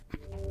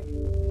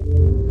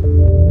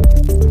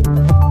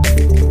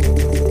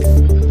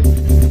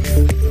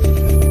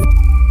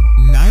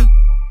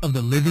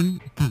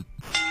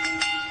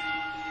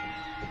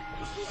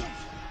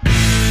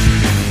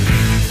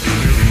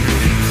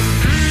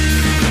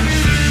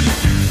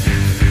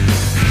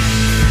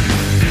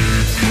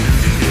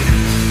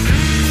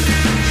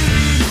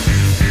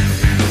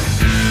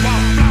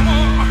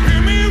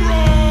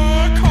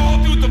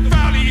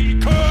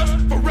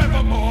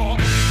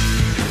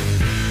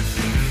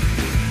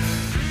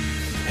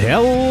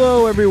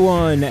Hello,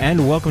 everyone,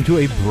 and welcome to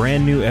a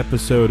brand new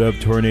episode of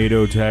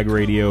Tornado Tag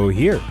Radio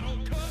here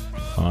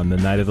on the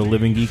Night of the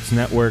Living Geeks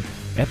Network.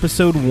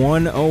 Episode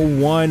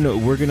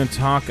 101, we're going to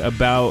talk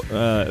about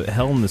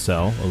Hell in the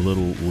Cell a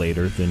little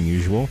later than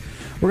usual.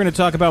 We're going to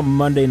talk about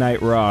Monday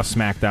Night Raw,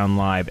 SmackDown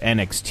Live,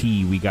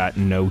 NXT. We got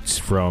notes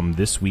from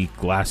this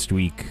week, last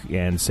week,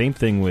 and same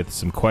thing with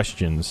some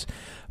questions.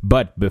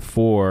 But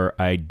before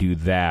I do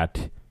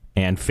that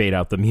and fade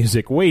out the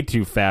music way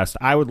too fast,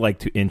 I would like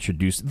to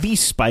introduce the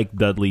Spike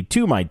Dudley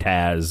to my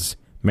Taz.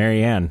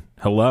 Marianne,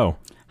 hello.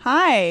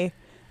 Hi.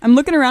 I'm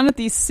looking around at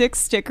these 6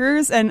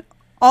 stickers, and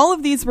all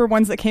of these were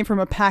ones that came from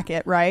a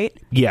packet, right?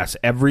 Yes,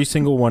 every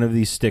single one of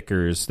these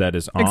stickers that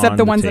is on except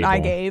the ones table, that I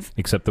gave.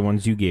 Except the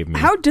ones you gave me.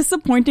 How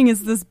disappointing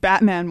is this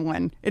Batman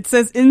one? It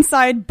says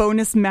inside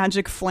bonus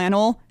magic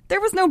flannel.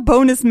 There was no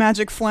bonus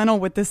magic flannel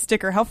with this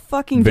sticker. How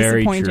fucking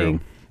disappointing.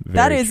 True.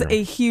 That is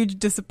a huge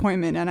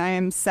disappointment, and I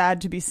am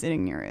sad to be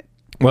sitting near it.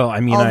 Well, I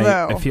mean,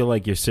 I feel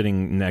like you're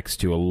sitting next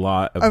to a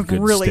lot of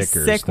good really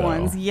stickers, sick though.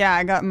 ones. Yeah,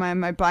 I got my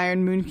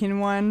Bayern Munchen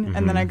one,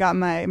 and then I got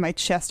my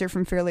Chester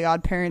from Fairly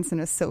Odd Parents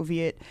and a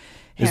Soviet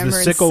hammer is the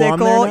and sickle on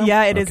there now?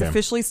 Yeah, it is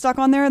officially stuck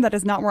on there. That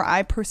is not where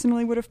I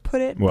personally would have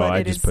put it. Well, but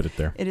I just put it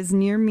there. It is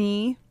near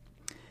me,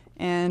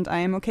 and I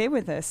am okay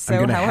with this.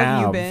 So how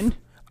have you been?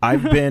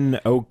 I've been,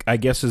 I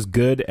guess, as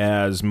good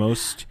as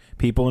most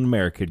people in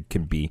America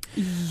can be.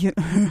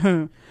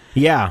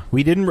 Yeah,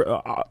 we didn't.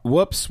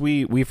 Whoops,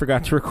 we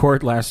forgot to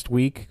record last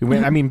week.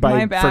 I mean,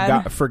 My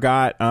bad.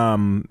 forgot.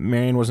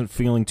 Marion wasn't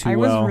feeling too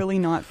well. I was really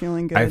not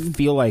feeling good. I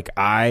feel like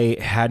I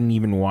hadn't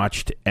even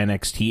watched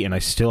NXT, and I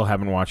still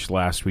haven't watched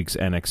last week's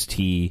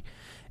NXT.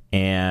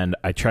 And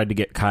I tried to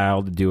get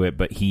Kyle to do it,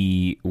 but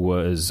he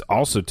was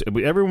also.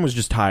 Everyone was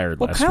just tired.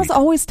 Well, last Kyle's week.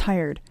 always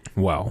tired.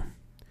 Well,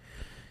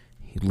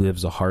 he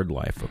lives a hard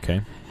life.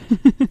 Okay.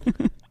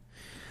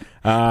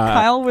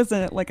 Kyle was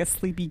like a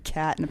sleepy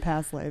cat in a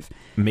past life.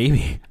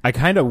 Maybe. I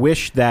kind of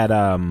wish that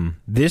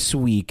this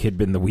week had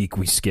been the week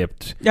we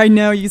skipped. I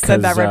know you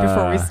said that right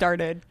before we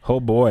started. Oh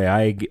boy,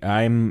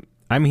 I'm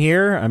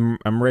here.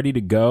 I'm ready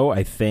to go.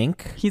 I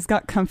think he's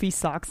got comfy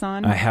socks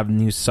on. I have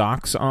new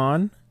socks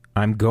on.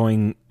 I'm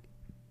going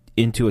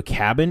into a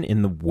cabin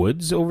in the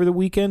woods over the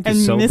weekend to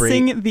celebrate.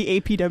 Missing the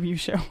APW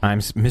show.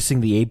 I'm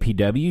missing the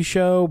APW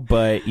show,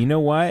 but you know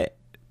what?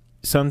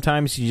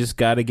 Sometimes you just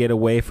got to get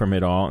away from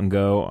it all and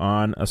go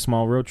on a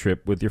small road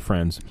trip with your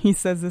friends. He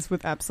says this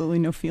with absolutely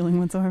no feeling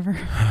whatsoever.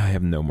 I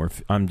have no more.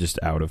 I'm just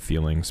out of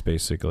feelings,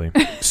 basically.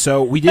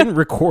 So we didn't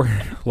record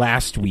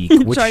last week.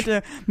 You tried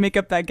to make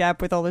up that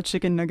gap with all the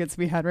chicken nuggets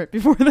we had right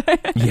before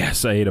that.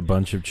 Yes, I ate a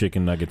bunch of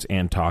chicken nuggets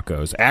and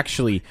tacos.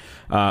 Actually,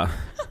 on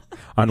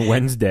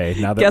Wednesday.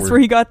 Now that Guess where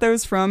he got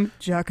those from?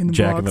 Jack in the Box.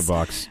 Jack in the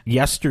Box.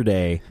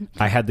 Yesterday,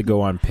 I had to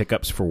go on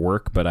pickups for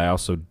work, but I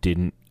also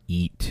didn't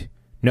eat.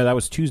 No, that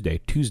was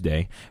Tuesday.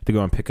 Tuesday, to go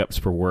on pickups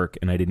for work,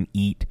 and I didn't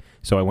eat.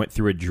 So I went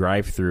through a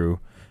drive-thru,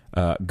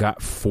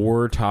 got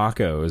 4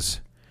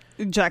 tacos.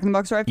 Jack in the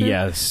Box drive-thru?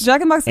 Yes. Jack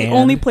in the Box is the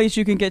only place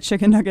you can get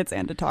chicken nuggets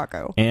and a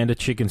taco. And a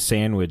chicken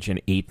sandwich, and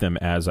ate them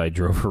as I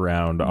drove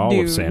around all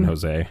of San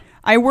Jose.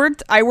 I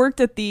worked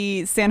at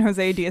the San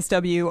Jose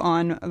DSW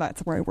on,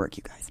 that's where I work,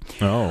 you guys.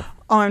 Oh.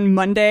 On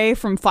Monday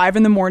from 5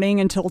 in the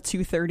morning until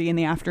 2:30 in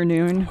the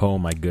afternoon. Oh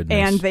my goodness.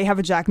 And they have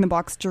a Jack in the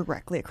Box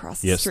directly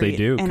across the street. Yes, they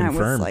do. And Confirmed.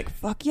 I was like,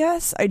 fuck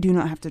yes, I do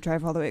not have to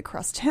drive all the way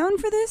across town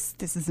for this.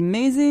 This is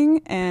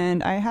amazing.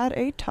 And I had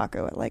a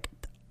taco at like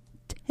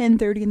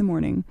 10:30 in the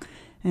morning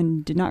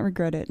and did not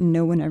regret it. And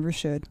no one ever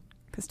should.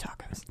 Because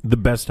tacos. The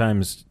best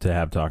times to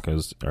have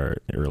tacos are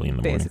early in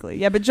the morning. Basically.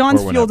 Yeah, but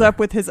John's fueled up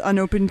with his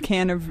unopened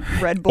can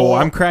of Red Bull. Oh,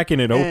 I'm cracking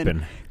it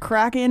open.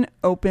 Cracking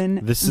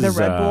open the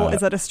Red Bull.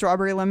 Is that a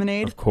strawberry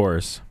lemonade? Of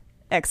course.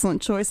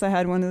 Excellent choice. I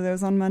had one of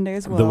those on Monday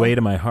as well. The way to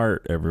my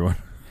heart, everyone.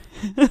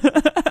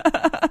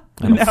 I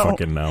don't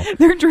fucking know.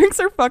 Their drinks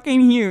are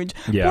fucking huge.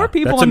 Yeah, Poor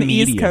people on the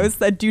East Coast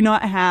that do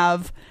not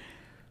have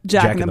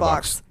Jack in the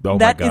Box. Oh,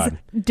 that my God.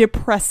 is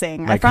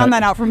depressing. I found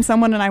that out from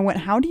someone and I went,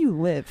 how do you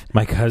live?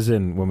 My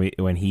cousin,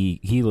 when he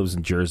lives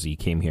in Jersey,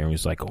 came here and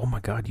was like, oh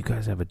my God, you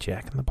guys have a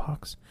Jack in the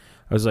Box?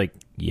 I was like,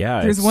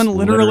 yeah. There's one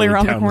literally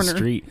around the corner.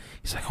 Street.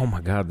 He's like, oh my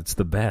God, it's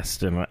the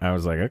best. And I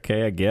was like,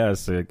 okay, I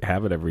guess. I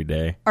have it every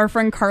day. Our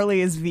friend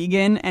Carly is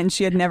vegan and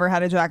she had never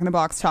had a Jack in the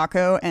Box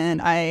taco.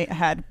 And I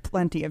had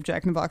plenty of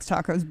Jack in the Box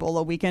tacos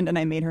Bolo weekend and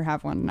I made her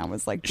have one. And I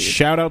was like, dude.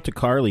 Shout out to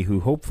Carly, who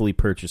hopefully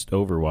purchased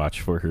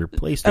Overwatch for her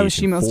PlayStation 4. Oh,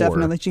 she most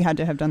definitely. She had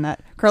to have done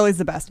that. Carly's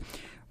the best.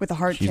 With a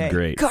hard K. She's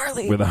great.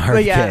 Carly. With a hard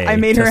K. Yeah, I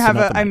made her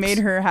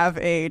have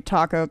a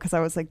taco because I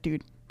was like,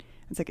 dude,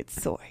 it's like,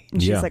 it's soy.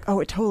 And she's like,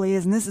 oh, it totally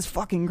is. And this is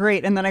fucking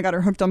great. And then I got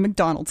her hooked on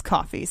McDonald's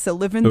coffee. So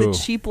living the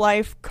cheap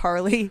life,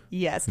 Carly,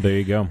 yes. There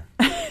you go.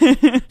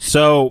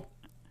 So,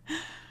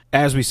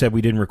 as we said, we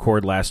didn't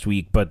record last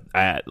week, but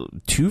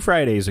 2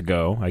 Fridays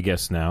ago, I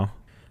guess now,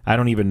 I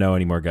don't even know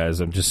anymore, guys.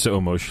 I'm just so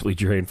emotionally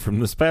drained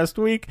from this past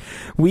week.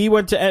 We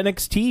went to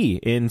NXT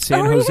in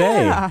San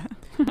Jose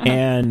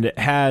and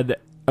had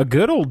a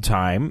good old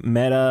time.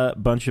 Met a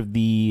bunch of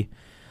the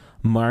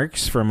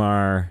marks from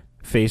our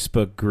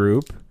Facebook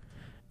group.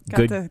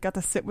 Got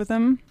to sit with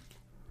him.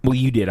 Well,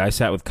 you did. I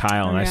sat with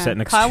Kyle, and I sat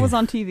next to Kyle was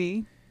on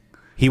TV.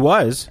 He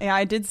was? Yeah,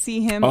 I did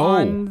see him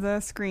on the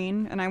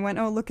screen, and I went,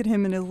 oh, look at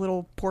him in his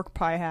little pork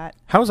pie hat.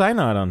 How was I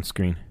not on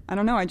screen? I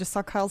don't know. I just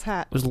saw Kyle's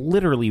hat. It was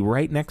literally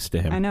right next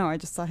to him. I know. I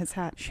just saw his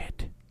hat.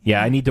 Shit.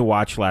 Yeah, I need to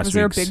watch last week's. Was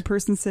there a big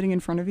person sitting in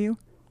front of you?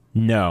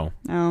 No.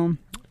 Oh.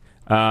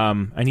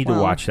 I need to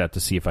watch that to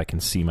see if I can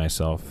see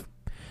myself.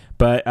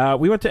 But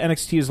we went to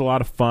NXT. It was a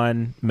lot of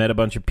fun. Met a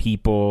bunch of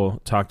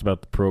people. Talked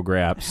about the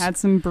programs. Had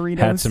some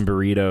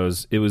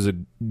burritos. It was a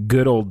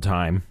good old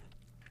time.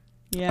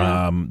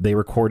 Yeah. They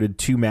recorded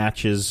 2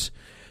 matches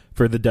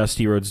for the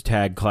Dusty Rhodes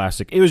Tag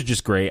Classic. It was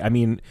just great. I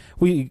mean,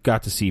 we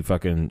got to see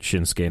fucking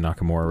Shinsuke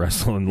Nakamura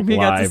wrestling live. We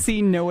got to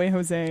see No Way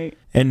Jose.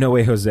 And No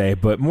Way Jose,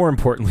 but more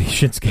importantly,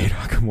 Shinsuke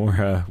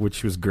Nakamura,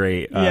 which was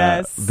great.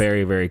 Yes.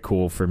 Very, very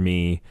cool for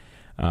me.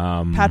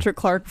 Patrick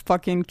Clark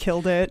fucking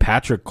killed it.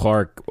 Patrick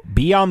Clark,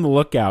 be on the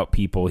lookout,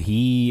 people.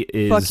 He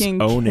is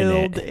fucking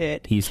owning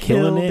it. He's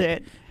killing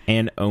it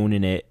and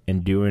owning it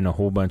and doing a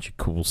whole bunch of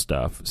cool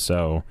stuff.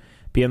 So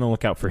be on the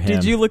lookout for him.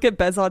 Did you look at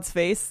Bezod's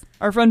face?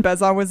 Our friend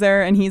Bezod was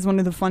there, and he's one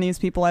of the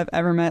funniest people I've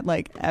ever met,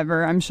 like,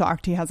 ever. I'm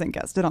shocked he hasn't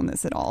guested on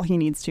this at all. He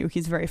needs to.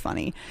 He's very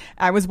funny.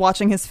 I was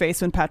watching his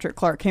face when Patrick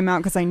Clark came out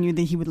because I knew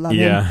that he would love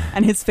him.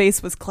 And his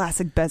face was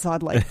classic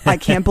Bezod, like, I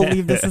can't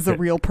believe this is a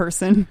real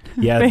person.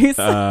 Yeah, face.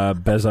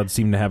 Bezod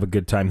seemed to have a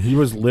good time. He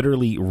was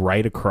literally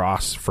right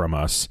across from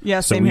us.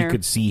 Yeah, so same we here.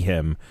 could see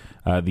him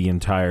the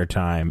entire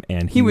time,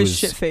 and he was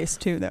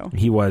shit-faced too, though.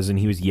 He was, and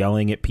he was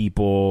yelling at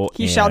people.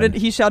 He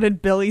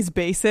shouted Billy's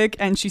Basic,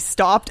 and she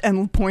stopped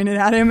and pointed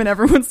at him, and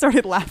everyone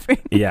started laughing.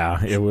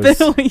 Yeah, it was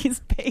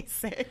Billy's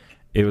Basic.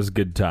 It was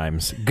good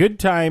times. Good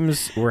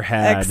times were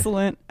had.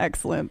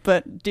 Excellent.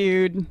 But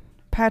dude,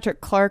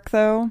 Patrick Clark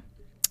though.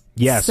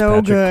 Yes,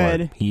 so Patrick good.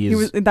 Clark. He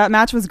was. That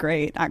match was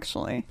great.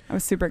 Actually, I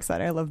was super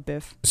excited. I love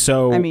Biff.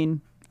 Oni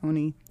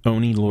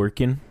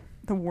Lorcan.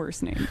 The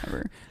worst name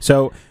ever.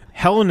 So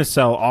Hell in a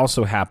Cell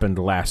also happened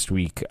last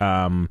week.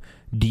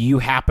 Do you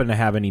happen to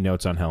have any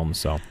notes on Hell in a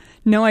Cell?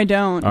 No, I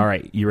don't. All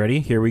right, you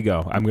ready? Here we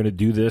go. I'm going to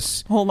do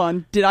this. Hold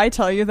on. Did I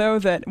tell you, though,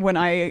 that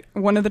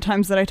one of the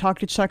times that I talked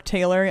to Chuck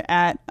Taylor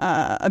at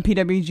a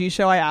PWG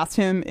show, I asked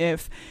him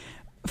if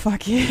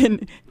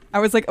I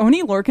was like,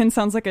 Oni Lorcan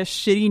sounds like a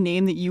shitty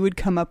name that you would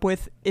come up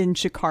with in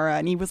Chikara.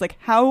 And he was like,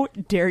 how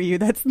dare you?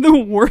 That's the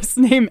worst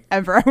name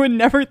ever. I would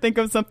never think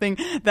of something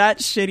that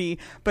shitty.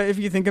 But if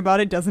you think about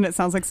it, doesn't it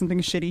sound like something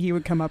shitty he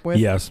would come up with?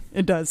 Yes.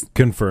 It does.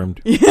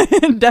 Confirmed.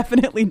 It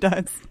definitely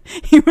does.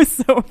 He was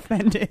so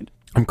offended.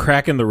 I'm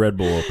cracking the Red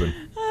Bull open.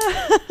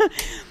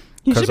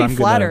 He should be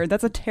flattered.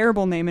 That's a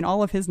terrible name, and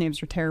all of his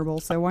names are terrible,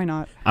 so why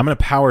not? I'm going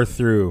to power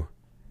through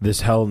this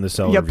Hell in the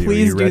Cell review.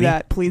 Please do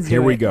that. Please do it.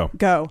 Here we go.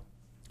 Go.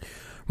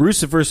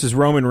 Rusev versus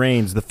Roman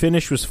Reigns. The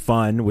finish was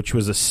fun, which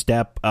was a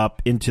step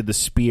up into the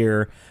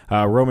spear.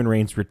 Roman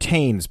Reigns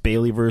retains.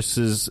 Bayley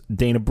versus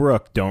Dana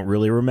Brooke. Don't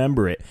really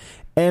remember it.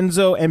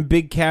 Enzo and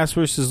Big Cass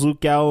versus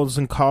Luke Gallows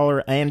and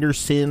Carl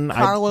Anderson.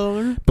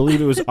 I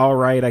believe it was all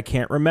right. I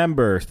can't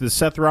remember. The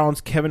Seth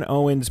Rollins-Kevin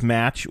Owens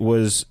match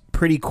was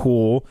pretty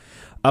cool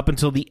up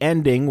until the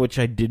ending, which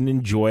I didn't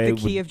enjoy.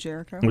 The Key of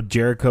Jericho. With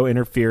Jericho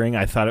interfering.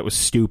 I thought it was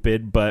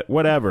stupid, but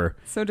whatever.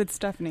 So did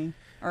Stephanie.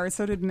 Or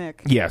so did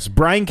Mick. Yes.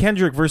 Brian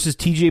Kendrick versus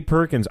TJ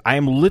Perkins. I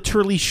am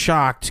literally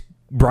shocked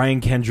Brian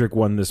Kendrick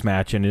won this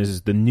match and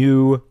is the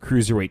new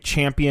Cruiserweight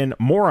champion.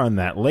 More on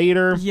that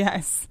later.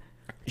 Yes.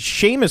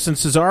 Sheamus and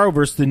Cesaro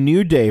versus the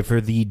New Day for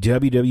the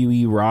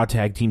WWE Raw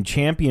Tag Team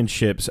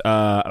Championships.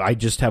 I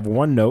just have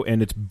one note,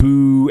 and it's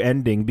boo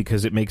ending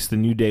because it makes the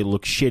New Day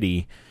look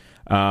shitty.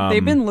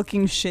 They've been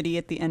looking shitty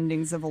at the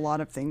endings of a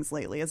lot of things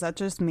lately. Is that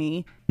just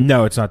me?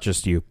 No, it's not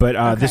just you. But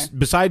okay.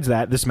 Besides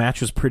that, this match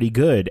was pretty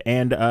good.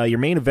 And your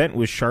main event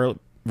was Charlotte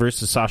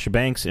versus Sasha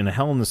Banks in a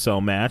Hell in a Cell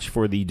match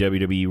for the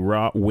WWE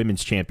Raw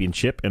Women's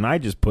Championship. And I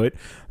just put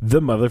the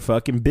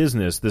motherfucking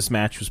business. This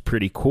match was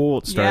pretty cool.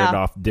 It started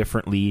off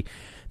differently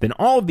than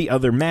all of the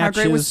other matches.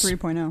 How great was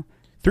 3.0?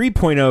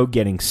 3.0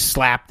 getting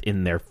slapped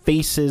in their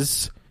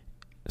faces.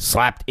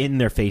 Slapped in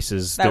their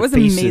faces. That their was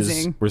faces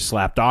amazing. Were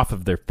slapped off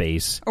of their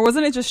face. Or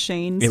wasn't it just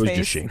Shane's It was face?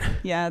 just Shane.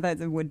 Yeah, that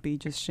would be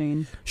just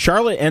Shane.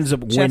 Charlotte ends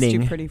up winning. She's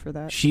too pretty for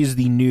that. She's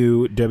the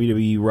new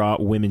WWE Raw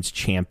Women's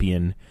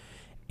Champion,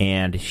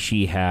 and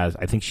she has,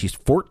 I think she's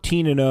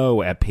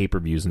 14-0 at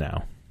pay-per-views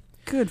now.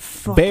 Good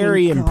fucking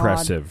Very God.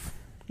 impressive.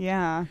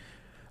 Yeah.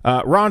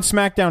 Raw and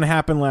SmackDown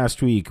happened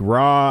last week.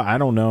 Raw, I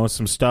don't know,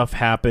 some stuff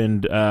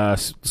happened.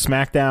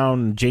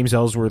 SmackDown, James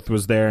Ellsworth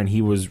was there, and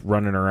he was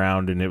running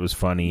around, and it was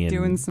funny. And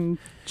doing some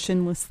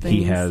chinless things.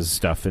 He has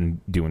stuff and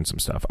doing some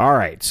stuff. All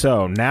right,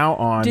 so now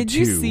on Did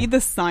you see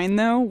the sign,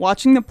 though?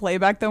 Watching the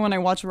playback, though, when I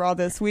watched Raw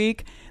this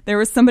week, there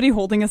was somebody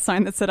holding a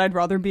sign that said, I'd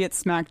rather be at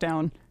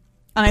SmackDown.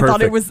 And I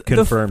thought it was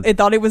confirmed. I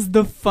thought it was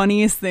the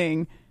funniest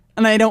thing.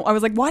 And I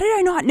was like, why did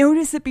I not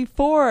notice it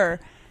before?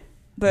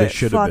 But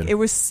fuck, it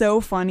was so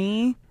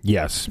funny.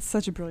 Yes. It's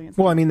such a brilliant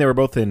thing. Well, I mean, they were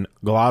both in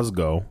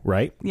Glasgow,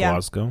 right? Yeah.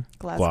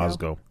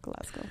 Glasgow.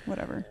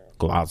 Whatever.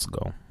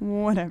 Glasgow.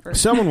 Whatever.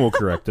 Someone will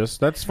correct us.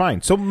 That's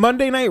fine. So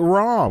Monday Night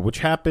Raw, which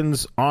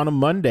happens on a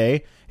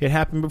Monday. It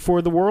happened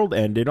before the world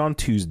ended on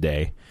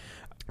Tuesday.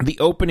 The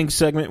opening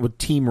segment with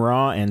Team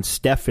Raw and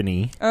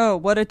Stephanie. Oh,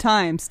 what a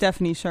time.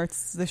 Stephanie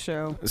starts the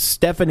show.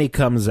 Stephanie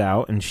comes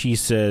out and she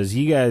says,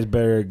 you guys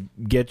better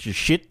get your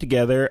shit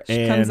together.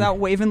 She comes out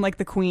waving like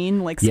the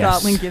queen, like Yes.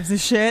 Scotland gives a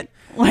shit.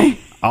 Like,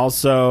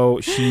 also,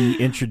 she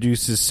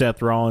introduces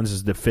Seth Rollins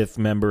as the 5th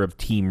member of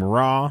Team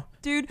Raw.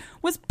 dude,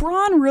 was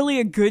Braun really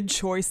a good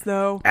choice,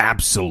 though?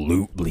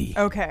 Absolutely.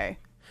 Okay.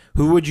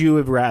 Who would you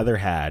have rather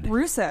had?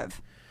 Rusev.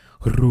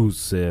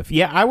 Rusev.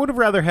 Yeah, I would have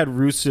rather had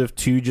Rusev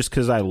too, just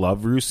because I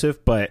love Rusev,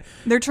 but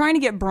They're trying to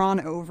get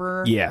Braun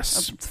over.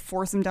 yes,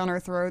 Force him down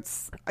our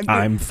throats.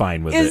 I'm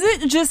fine with Is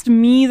it just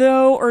me,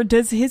 though, or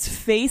does his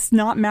face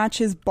not match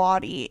his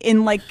body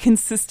in, like,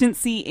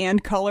 consistency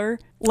and color?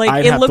 Like,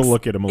 I'd have to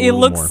look at him a little It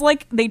looks more.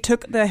 like they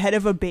took the head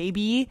of a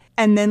baby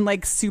and then,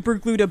 like, super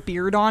glued a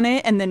beard on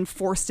it and then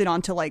forced it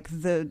onto, like,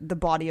 the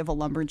body of a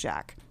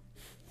lumberjack.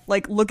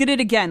 Like, look at it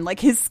again. Like,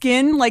 his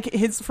skin, like,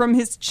 from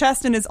his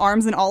chest and his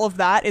arms and all of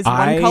that is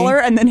one color.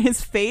 And then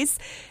his face,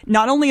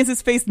 not only is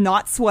his face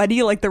not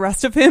sweaty like the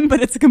rest of him,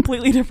 but it's a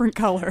completely different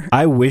color.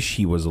 I wish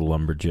he was a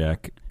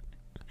lumberjack.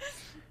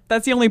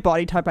 That's the only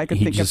body type I could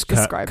He think just of to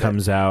describe it.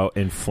 comes out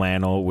in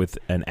flannel with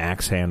an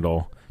axe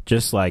handle,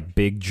 just like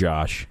Big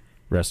Josh.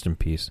 Rest in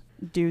peace.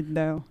 Dude,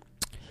 though.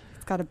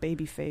 It's got a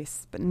baby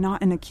face, but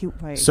not in a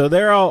cute way. So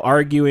they're all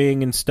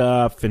arguing and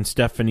stuff, and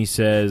Stephanie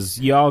says,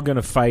 y'all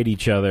gonna fight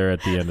each other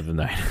at the end of the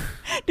night.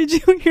 Did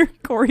you hear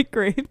Corey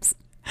Graves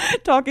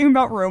talking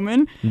about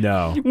Roman?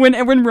 No.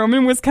 When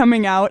Roman was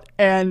coming out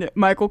and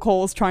Michael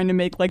Cole was trying to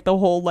make like the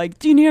whole like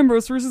Dean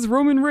Ambrose versus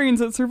Roman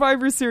Reigns at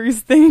Survivor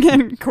Series thing,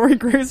 and Corey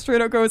Graves straight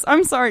up goes,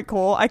 "I'm sorry,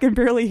 Cole, I can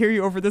barely hear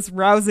you over this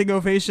rousing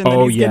ovation that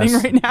he's getting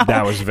right now."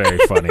 That was very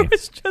funny. It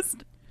was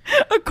just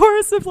a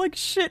chorus of like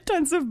shit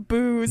tons of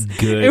boos.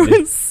 Good. It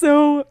was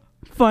so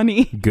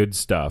funny. Good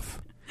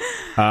stuff.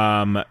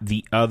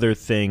 The other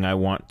thing I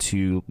want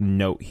to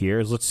note here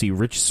is, let's see,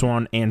 Rich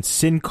Swann and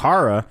Sin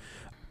Cara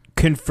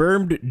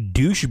confirmed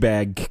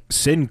douchebag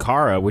Sin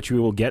Cara, which we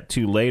will get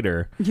to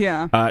later.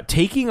 Yeah.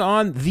 Taking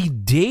on the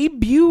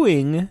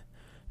debuting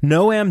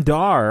Noam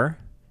Dar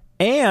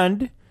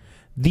and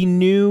the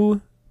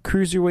new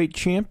Cruiserweight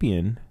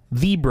champion,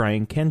 the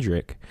Brian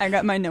Kendrick. I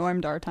got my Noam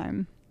Dar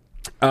time.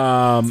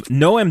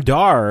 Noam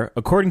Dar,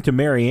 according to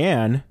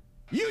Marianne,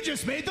 You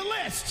just made the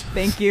list.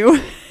 Thank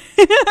you.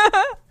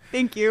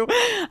 Thank you.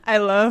 I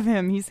love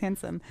him. He's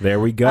handsome. there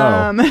we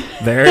go.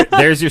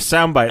 There's your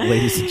soundbite,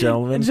 ladies and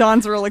gentlemen.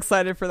 John's real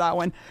excited for that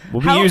one.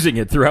 We'll be using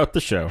it throughout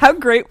the show. How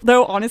great,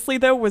 though, honestly,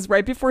 though, was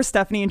right before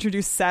Stephanie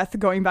introduced Seth,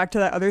 going back to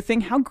that other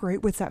thing, how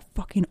great was that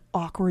fucking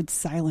awkward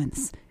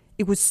silence?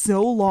 It was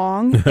so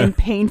long and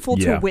painful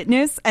Yeah. to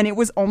witness, and it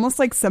was almost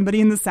like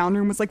somebody in the sound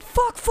room was like,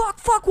 fuck,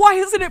 why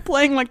isn't it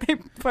playing? Like, they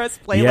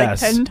pressed play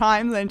Yes. like 10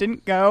 times and it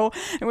didn't go.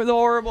 It was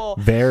horrible.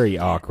 Very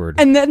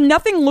awkward. And then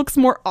nothing looks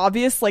more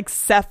obvious. Like,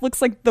 Seth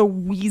looks like the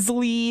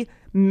weaselly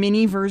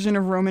mini version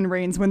of Roman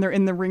Reigns when they're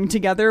in the ring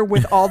together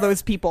with all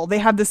those people. They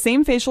have the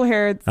same facial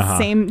hair,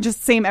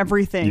 same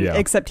everything, Yeah.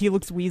 except he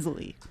looks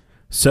weaselly.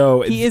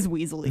 So He is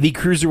weaselly. the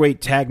Cruiserweight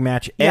tag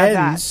match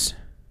ends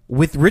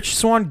with Rich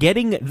Swann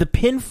getting the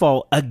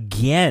pinfall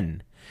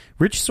again.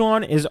 Rich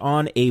Swann is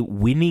on a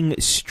winning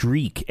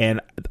streak, and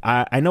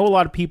I know a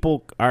lot of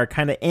people are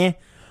kind of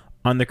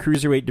on the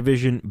Cruiserweight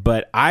division,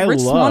 but Rich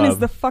Swann is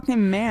the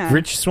fucking man.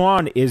 Rich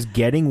Swann is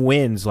getting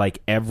wins like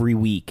every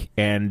week,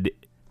 and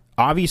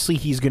obviously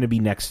he's going to be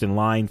next in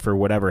line for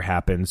whatever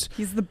happens.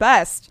 He's the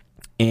best.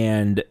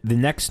 And the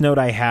next note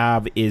I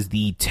have is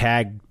the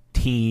tag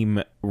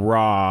team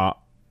Raw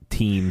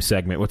team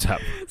segment. What's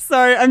up?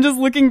 Sorry, I'm just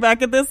looking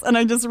back at this, and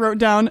I just wrote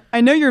down, I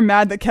know you're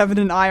mad that Kevin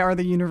and I are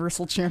the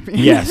Universal Champions.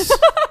 Yes.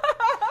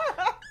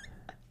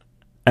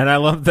 And I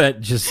love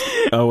that just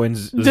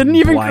Owens Didn't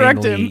even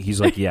correct blindly- him. He's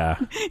like, yeah,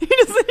 He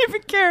doesn't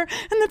even care,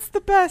 and that's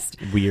the best.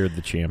 we're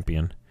the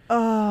champion.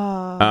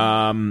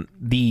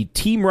 The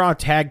Team Raw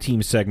tag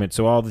team segment,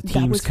 so all the That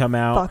teams was come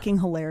out. fucking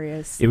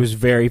hilarious. It was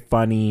very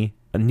funny.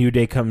 A New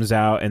Day comes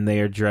out and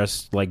they are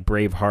dressed like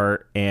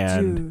Braveheart,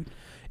 and Dude.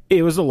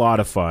 it was a lot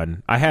of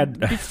fun. I had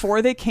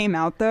Before they came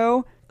out,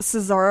 though,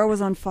 Cesaro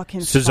was on fucking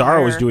Cesaro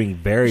fire. was doing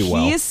very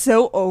well. He is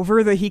so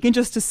over that he can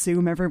just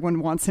assume everyone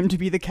wants him to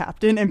be the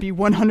captain and be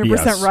 100%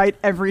 Yes. right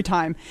every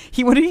time.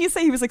 What did he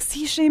say? He was like,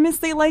 see, Sheamus,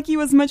 they like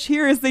you as much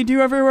here as they do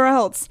everywhere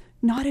else.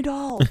 Not at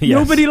all. Yes.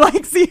 Nobody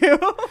likes you.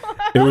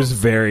 It was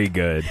very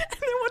good. And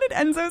then what did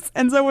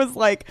Enzo was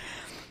like,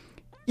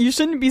 you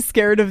shouldn't be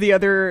scared of the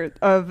other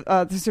of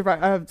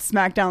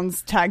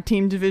SmackDown's tag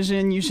team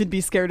division. You should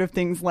be scared of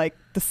things like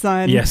the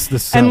sun. Yes, the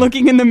sun. And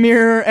looking in the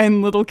mirror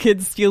and little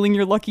kids stealing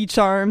your Lucky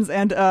Charms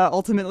and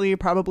ultimately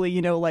probably,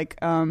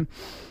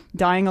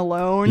 dying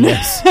alone.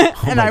 Yes. And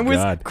Oh my I was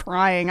God.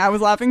 crying. I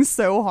was laughing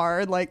so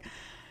hard. Like,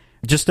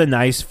 Just a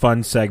nice,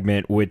 fun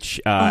segment,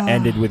 which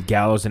ended with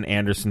Gallows and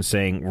Anderson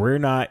saying,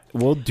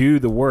 we'll do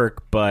the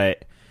work,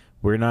 but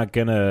we're not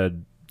going to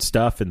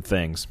stuff and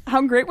things.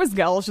 How great was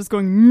Gallus just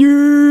going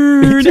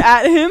nerd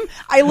at him?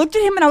 I looked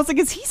at him and I was like,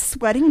 is he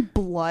sweating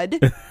blood?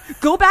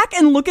 Go back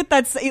and look at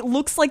that. It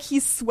looks like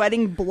he's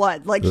sweating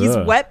blood. Like he's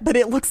wet, but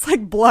it looks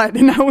like blood.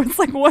 And I was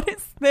like, what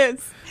is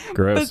this?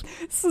 Gross.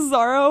 But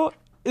Cesaro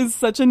is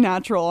such a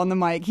natural on the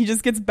mic. He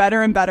just gets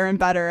better and better and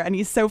better. And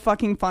he's so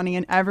fucking funny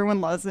and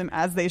everyone loves him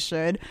as they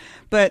should.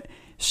 But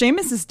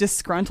Sheamus is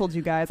disgruntled,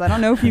 you guys. I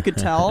don't know if you could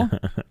tell.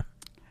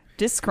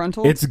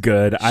 Disgruntled. It's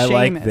good. I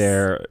like Sheamus.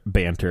 their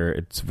banter.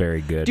 It's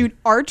very good. Dude,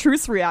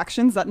 R-Truth's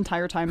reactions that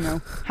entire time,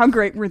 though, how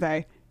great were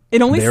they?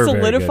 It only They were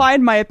very solidified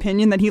my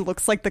opinion that he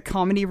looks like the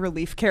comedy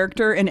relief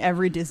character in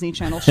every Disney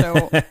Channel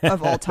show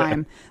of all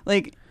time.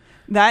 Like,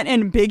 that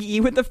and Big E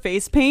with the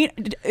face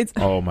paint.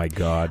 Oh, my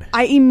God.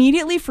 I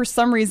immediately, for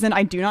some reason,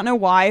 I do not know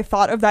why,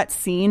 thought of that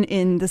scene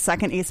in the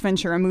second Ace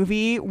Ventura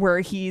movie where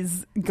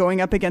he's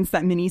going up against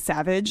that mini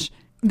Savage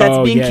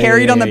that's being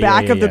carried on the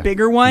back of the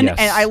bigger one. Yes.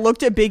 And I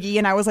looked at Big E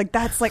and I was like,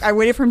 that's like, I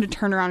waited for him to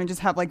turn around and just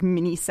have like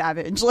mini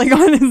Savage like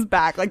on his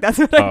back. Like that's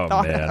what I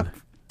thought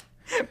of.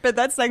 But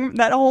that segment,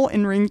 that whole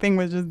in-ring thing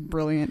was just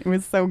brilliant. It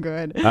was so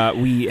good.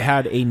 We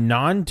had a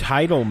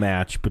non-title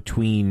match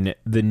between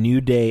the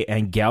New Day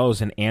and Gallows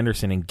and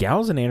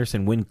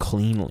Anderson win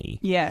cleanly.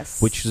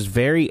 Yes. Which is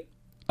very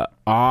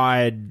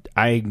odd.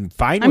 I'm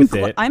fine with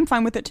it. I'm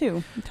fine with it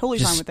too. I'm totally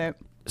Just fine with it.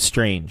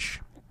 Strange.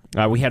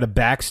 We had a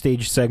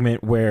backstage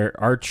segment where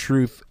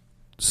R-Truth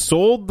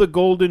sold the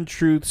Golden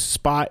Truth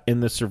spot in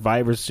the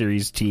Survivor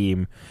Series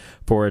team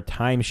for a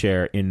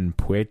timeshare in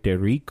Puerto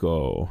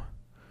Rico.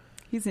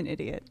 He's an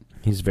idiot.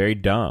 He's very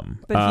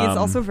dumb. But he's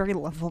also very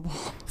lovable.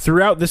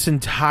 Throughout this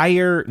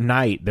entire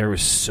night, there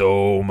was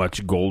so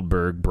much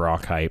Goldberg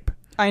Brock hype.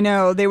 I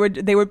know. They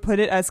would put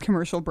it as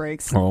commercial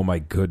breaks. Oh, my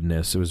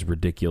goodness. It was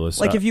ridiculous.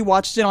 Like, if you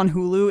watched it on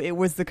Hulu, it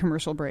was the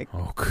commercial break.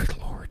 Oh, good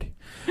Lord.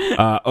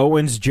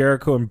 Owens,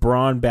 Jericho, and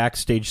Braun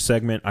backstage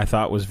segment I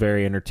thought was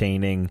very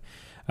entertaining,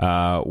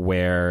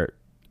 where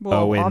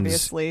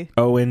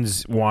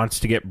Owens wants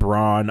to get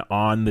Braun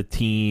on the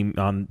team,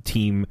 on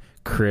Team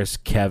Chris,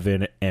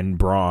 Kevin, and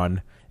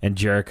Braun, and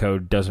Jericho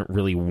doesn't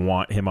really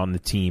want him on the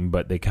team,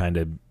 but they kind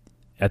of,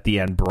 at the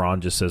end,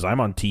 Braun just says, I'm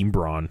on Team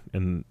Braun,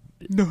 and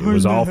it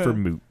was all for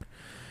moot.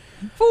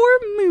 For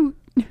moot.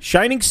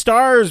 Shining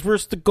Stars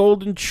versus the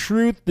Golden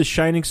Truth. The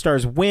Shining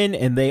Stars win,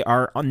 and they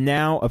are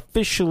now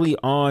officially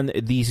on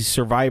the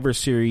Survivor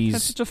Series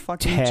That's such a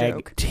fucking tag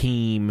joke.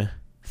 team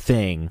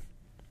thing.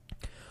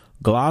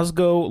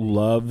 Glasgow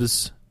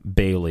loves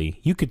Bailey.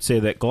 You could say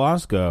that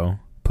Glasgow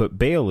put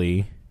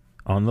Bailey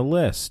on the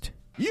list.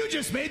 You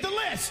just made the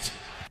list.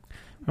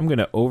 I'm going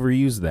to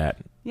overuse that.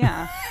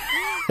 Yeah.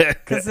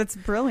 Because it's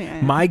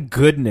brilliant. My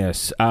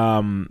goodness.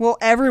 Well,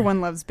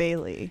 everyone loves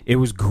Bailey. It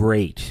was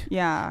great.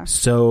 Yeah.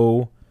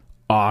 So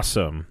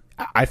awesome.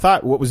 I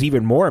thought what was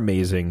even more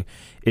amazing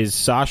is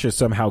Sasha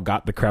somehow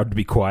got the crowd to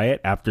be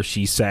quiet after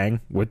she sang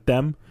with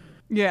them.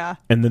 Yeah.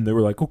 And then they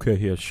were like, okay,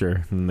 yeah,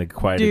 sure. And they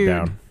quieted Dude,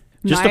 down.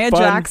 Just Nia a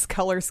fun... Jax's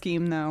color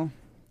scheme, though.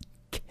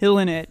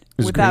 Killing it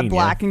with green, that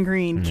black and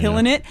green.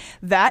 Killing it.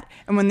 That,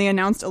 and when they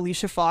announced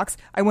Alicia Fox,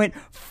 I went,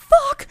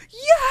 fuck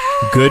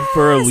yes! Good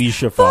for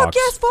Alicia Fox. Fuck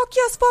yes, fuck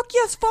yes, fuck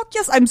yes, fuck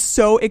yes. I'm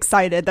so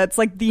excited. That's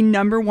like the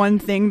number one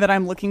thing that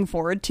I'm looking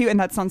forward to.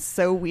 And that sounds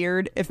so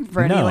weird if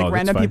for any like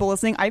random people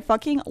listening. I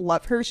fucking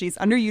love her. She's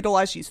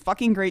underutilized. She's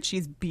fucking great.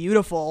 She's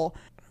beautiful.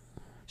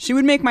 She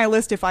would make my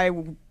list if I,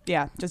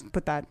 just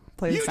put that.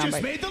 Play You the just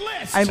soundbite. made the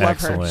list. I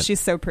love her. She's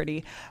so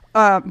pretty.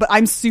 But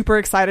I'm super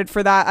excited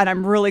for that, and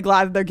I'm really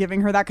glad they're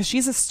giving her that because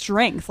she's a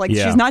strength. Like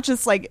she's not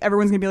just like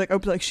everyone's gonna be like, oh,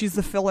 like she's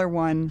the filler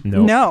one.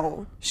 Nope.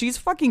 No, she's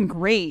fucking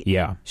great.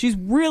 Yeah, she's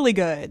really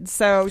good.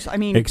 So I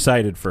mean,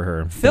 excited for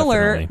her.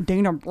 Filler definitely.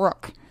 Dana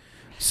Brooke.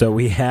 So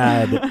we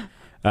had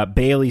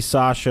Bailey,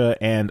 Sasha,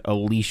 and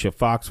Alicia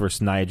Fox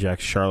versus Nia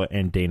Jax, Charlotte,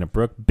 and Dana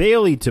Brooke.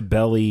 Bailey to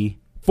belly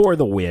for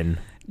the win.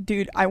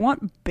 Dude, I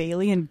want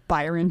Bailey and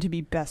Byron to be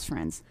best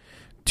friends.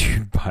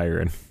 Dude,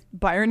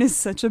 Byron is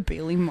such a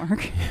Bailey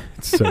mark.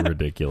 It's so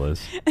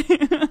ridiculous.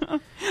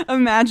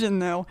 Imagine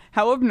though,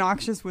 how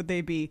obnoxious would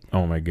they be?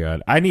 Oh my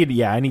god, I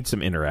need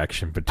some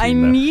interaction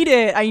between them.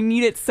 I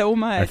need it so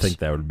much. I think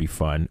that would be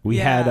fun. We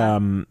had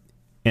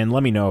and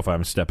let me know if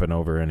I'm stepping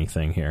over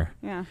anything here.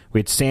 Yeah,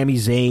 we had Sami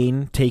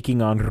Zayn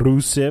taking on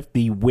Rusev.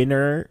 The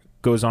winner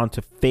goes on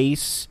to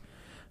face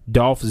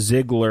Dolph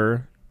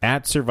Ziggler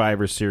at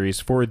Survivor Series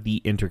for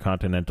the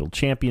Intercontinental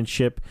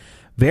Championship.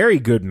 Very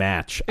good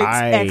match.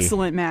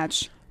 Excellent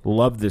match.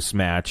 Love this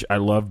match. I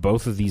love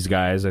both of these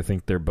guys. I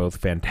think they're both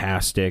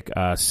fantastic.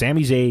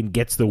 Sami Zayn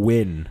gets the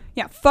win.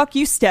 Yeah, fuck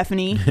you,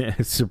 Stephanie.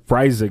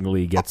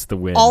 Surprisingly gets the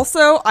win.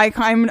 Also,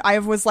 I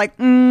was like,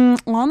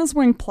 Lana's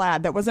wearing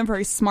plaid. That wasn't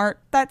very smart.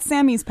 That's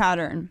Sammy's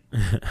pattern.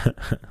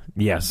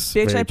 Yes.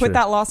 Bitch, I put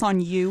that loss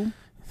on you.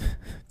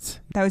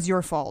 That was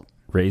your fault.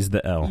 Raise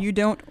the L. You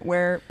don't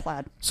wear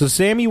plaid. So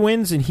Sami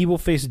wins, and he will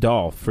face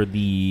Dolph for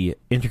the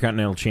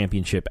Intercontinental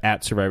Championship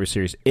at Survivor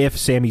Series. If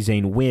Sami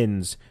Zayn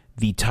wins,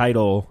 the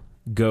title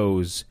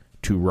goes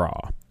to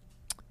Raw.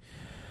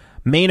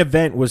 Main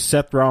event was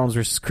Seth Rollins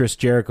versus Chris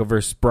Jericho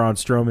versus Braun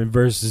Strowman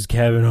versus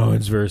Kevin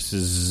Owens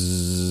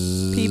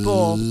versus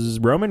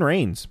Roman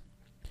Reigns.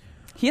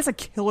 He has a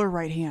killer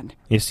right hand.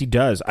 Yes, he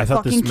does. I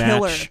thought this match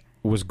killer.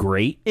 Was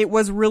great. It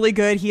was really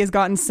good. He has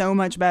gotten so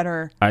much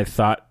better. I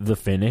thought the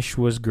finish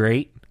was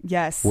great.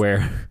 Yes.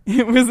 Where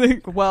it was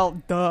like,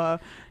 well, duh.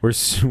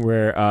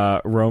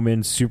 Where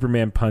Roman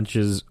Superman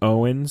punches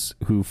Owens,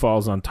 who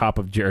falls on top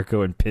of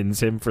Jericho and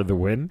pins him for the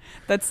win.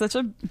 That's such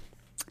a...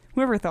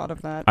 Whoever thought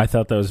of that? I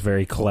thought that was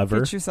very clever.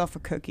 Get yourself a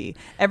cookie.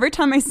 Every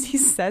time I see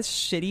Seth's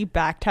shitty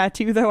back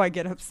tattoo, though, I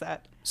get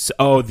upset. So,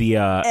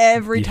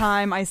 every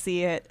time I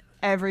see it,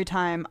 every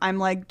time, I'm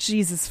like,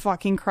 Jesus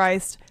fucking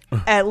Christ.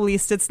 At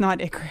least it's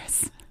not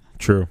Icarus.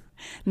 True.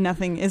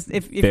 Nothing is...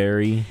 If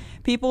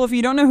people, if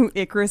you don't know who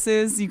Icarus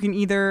is, you can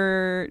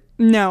either...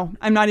 No,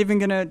 I'm not even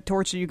going to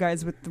torture you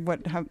guys with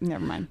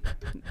never mind.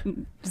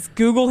 Just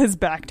Google his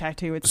back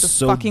tattoo. It's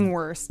the fucking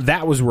worst.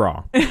 That was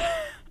raw.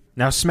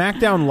 Now,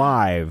 SmackDown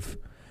Live,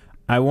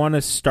 I want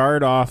to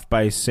start off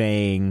by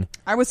saying...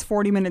 I was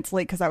 40 minutes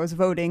late because I was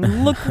voting.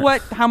 Look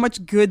how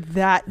much good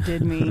that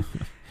did me.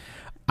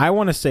 I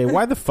want to say,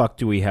 why the fuck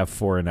do we have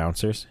 4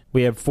 announcers?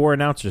 We have 4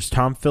 announcers.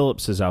 Tom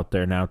Phillips is out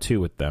there now,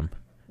 too, with them.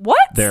 What?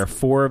 There are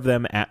 4 of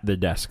them at the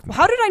desk.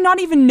 How did I not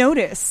even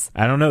notice?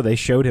 I don't know. They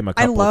showed him a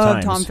couple of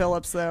times. I love Tom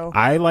Phillips, though.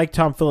 I like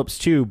Tom Phillips,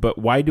 too, but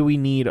why do we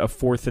need a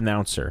 4th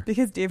announcer?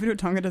 Because David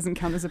Otunga doesn't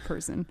count as a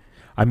person.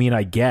 I mean,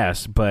 I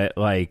guess, but,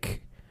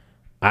 like...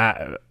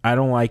 I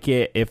don't like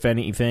it. If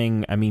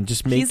anything, I mean,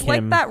 just make He's him...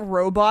 like that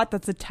robot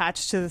that's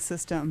attached to the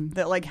system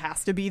that, like,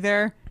 has to be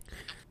there.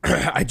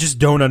 I just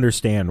don't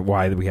understand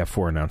why we have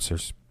 4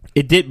 announcers.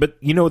 It did, but,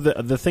 you know,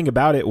 the thing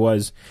about it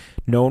was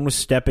no one was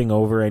stepping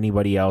over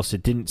anybody else.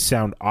 It didn't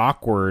sound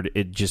awkward.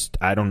 It just...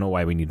 I don't know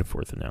why we need a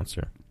 4th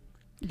announcer.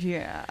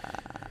 Yeah.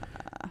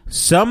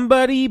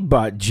 Somebody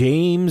bought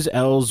James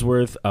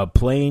Ellsworth a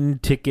plane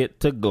ticket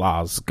to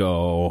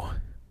Glasgow.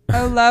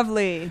 Oh,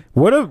 lovely.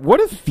 What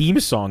a theme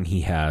song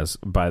he has,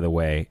 by the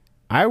way.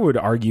 I would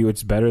argue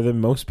it's better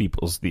than most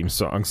people's theme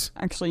songs.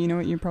 Actually, you know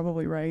what? You're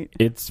probably right.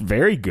 It's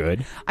very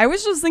good. I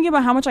was just thinking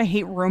about how much I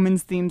hate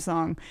Roman's theme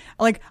song.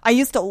 Like, I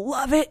used to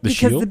love it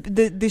because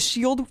the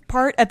Shield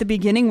part at the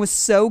beginning was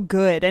so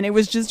good, and it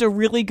was just a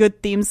really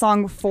good theme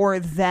song for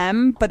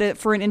them, but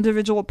for an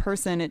individual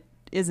person, it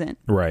isn't.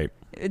 Right.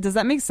 Does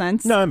that make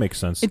sense? No, it makes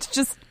sense. It's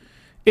just...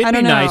 It'd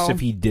be nice if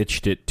he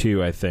ditched it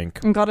too, I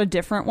think. And got a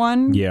different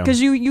one. Yeah. Because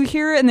you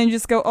hear it and then you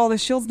just go, oh, the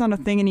Shield's not a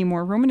thing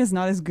anymore. Roman is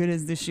not as good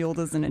as the Shield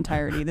as an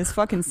entirety. This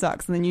fucking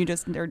sucks. And then you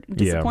just are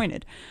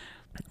disappointed.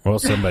 Yeah. Well,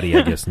 somebody,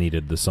 I guess,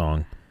 needed the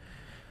song.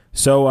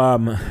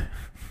 So,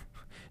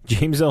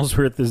 James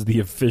Ellsworth is the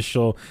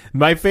official...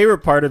 My favorite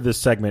part of this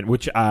segment,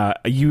 which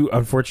you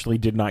unfortunately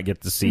did not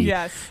get to see.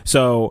 Yes.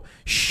 So,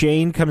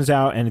 Shane comes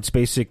out, and it's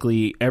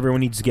basically everyone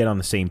needs to get on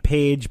the same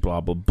page,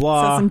 blah, blah,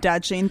 blah. Said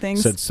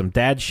some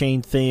Dad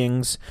Shane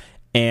things.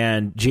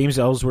 And James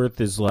Ellsworth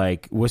is,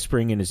 like,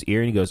 whispering in his ear,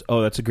 and he goes,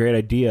 oh, that's a great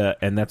idea,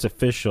 and that's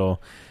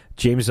official.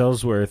 James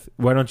Ellsworth,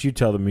 why don't you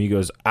tell them? He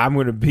goes, I'm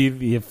going to be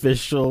the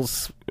official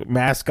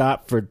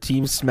mascot for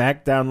Team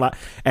SmackDown Live.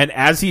 And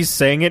as he's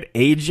saying it,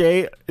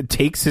 AJ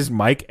takes his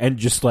mic and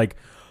just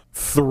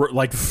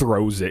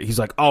throws it. He's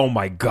like, oh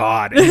my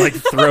God. And like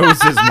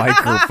throws his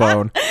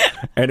microphone.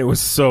 And it was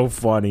so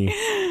funny. We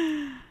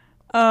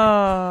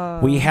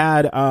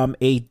had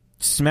a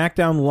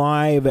SmackDown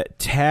Live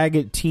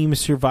Tag Team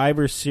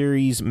Survivor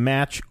Series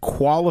match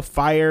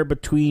qualifier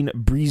between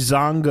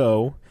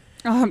Breezango...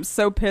 Oh, I'm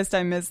so pissed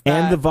I missed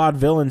that. And the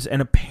Vaudevillains.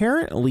 And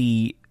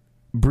apparently,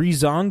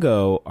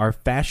 Breezango are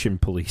fashion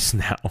police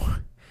now.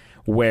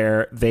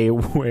 Where they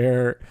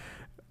wear,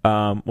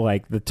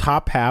 like, the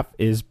top half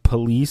is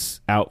police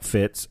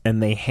outfits.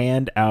 And they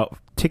hand out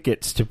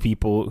tickets to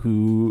people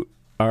who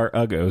are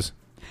Uggos.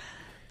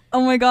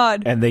 Oh, my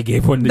God. And they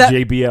gave one to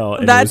JBL.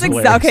 And that's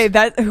exactly...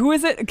 Okay, who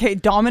is it? Okay,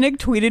 Dominic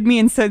tweeted me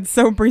and said,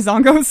 so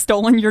Breezango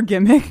stolen your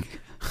gimmick?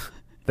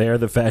 They are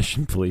the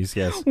fashion police,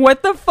 yes.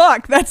 What the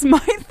fuck? That's my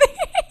thing.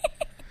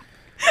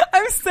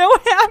 I'm so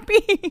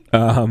happy.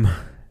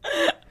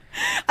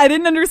 I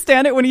didn't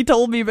understand it when he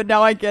told me, but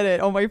now I get it.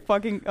 Oh my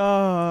fucking...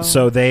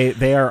 So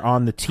they are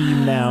on the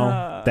team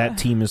now. That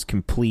team is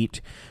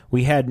complete.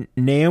 We had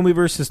Naomi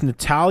versus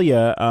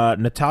Natalya.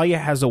 Natalya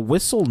has a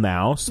whistle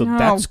now, so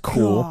that's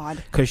cool.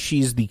 Because she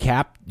is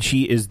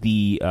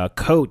the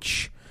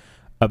coach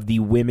of the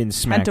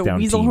women's SmackDown team. Had to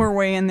weasel her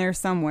way in there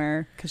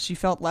somewhere because she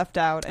felt left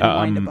out and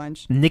whined a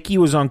bunch. Nikki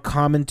was on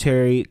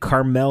commentary.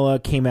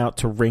 Carmella came out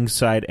to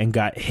ringside and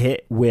got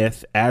hit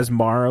with, as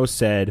Mauro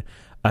said,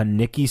 a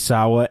Nikki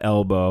Sawa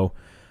elbow.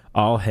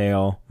 All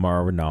hail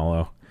Mauro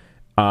Ranallo.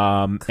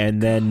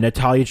 And then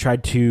Natalya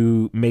tried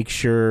to make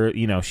sure,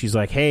 she's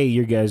like, hey,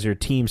 you guys are a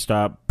team,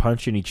 stop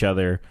punching each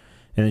other.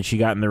 And then she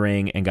got in the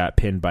ring and got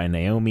pinned by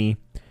Naomi.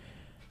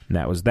 And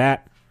that was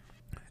that.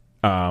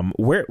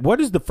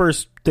 What is the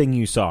first thing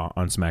you saw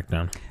on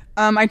SmackDown?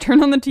 I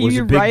turned on the TV. Was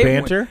it big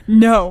banter?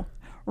 No.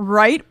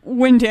 Right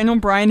when Daniel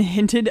Bryan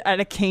hinted at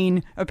a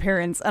Kane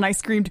appearance, and I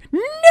screamed,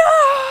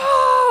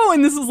 no! know,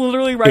 and this is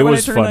literally right when I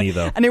turned funny, on.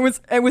 though. And it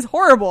was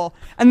horrible.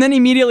 And then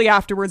immediately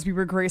afterwards, we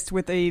were graced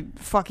with a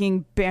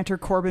fucking Banter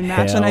Corbin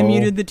match, and I Hell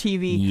muted the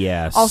TV.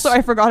 yes. Also,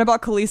 I forgot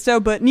about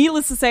Kalisto, but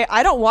needless to say,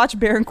 I don't watch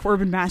Baron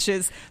Corbin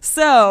matches,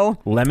 so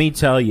Let me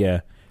tell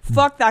you,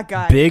 fuck that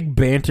guy. Big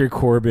Banter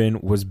Corbin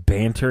was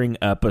bantering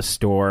up a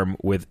storm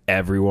with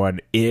everyone.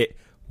 It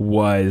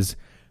was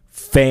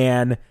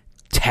fantastic.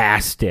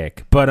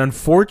 But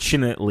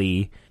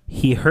unfortunately,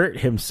 he hurt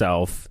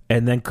himself,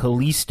 and then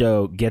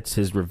Kalisto gets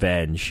his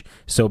revenge.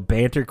 So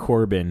Banter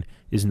Corbin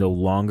is no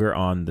longer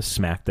on the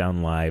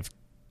SmackDown Live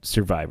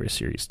Survivor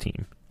Series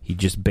team. He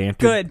just bantered.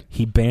 Good.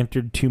 He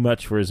bantered too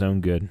much for his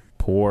own good.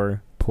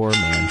 Poor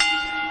man.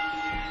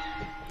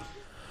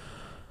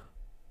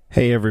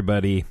 Hey,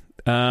 everybody.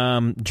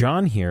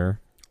 John here.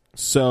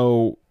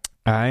 So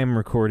I am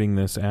recording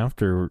this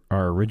after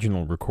our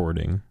original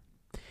recording,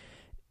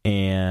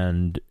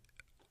 and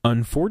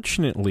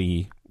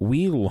unfortunately,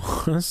 we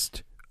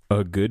lost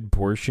a good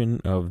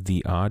portion of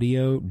the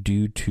audio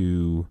due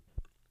to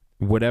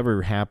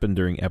whatever happened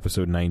during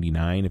episode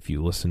 99. If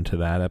you listen to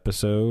that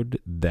episode,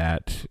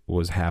 that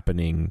was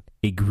happening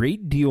a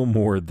great deal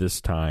more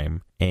this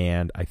time,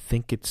 and I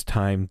think it's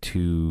time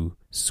to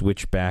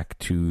switch back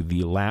to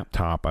the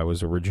laptop I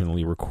was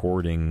originally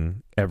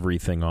recording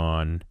everything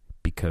on,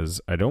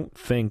 because I don't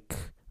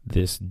think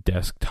this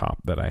desktop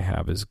that I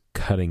have is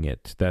cutting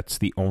it. That's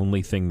the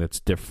only thing that's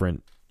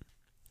different.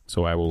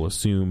 So I will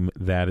assume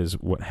that is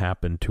what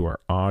happened to our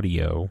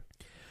audio.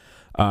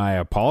 I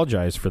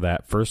apologize for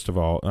that. First of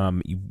all,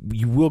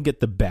 you will get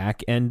the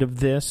back end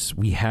of this.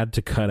 We had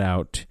to cut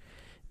out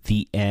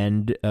the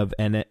end of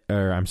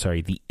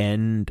the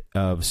end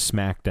of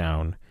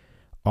SmackDown,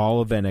 all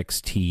of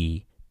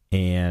NXT,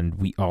 and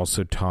we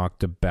also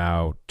talked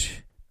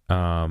about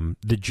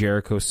the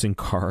Jericho Sin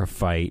Cara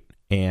fight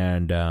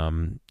and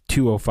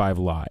 205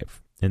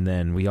 Live. And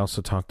then we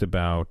also talked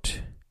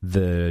about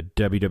the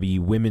WWE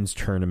Women's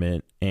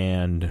Tournament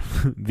and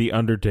The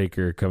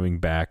Undertaker coming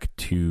back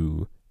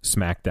to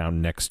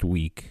SmackDown next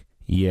week.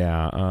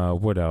 Yeah,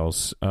 what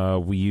else?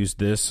 We used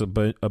this a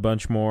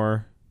bunch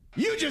more.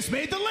 You just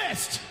made the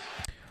list.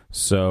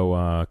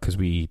 So, because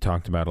we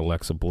talked about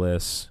Alexa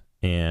Bliss,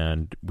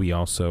 and we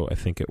also, I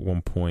think at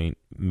one point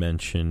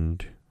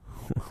mentioned,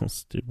 what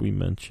else did we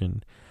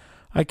mention?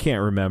 I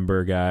can't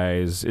remember,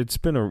 guys. It's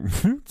been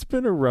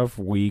a rough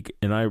week,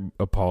 and I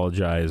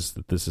apologize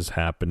that this is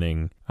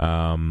happening.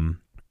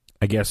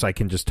 I guess I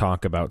can just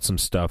talk about some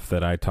stuff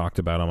that I talked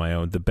about on my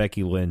own. The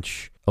Becky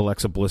Lynch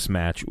Alexa Bliss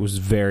match was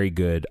very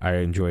good. I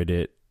enjoyed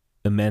it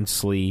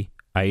immensely.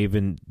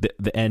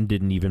 The end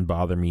didn't even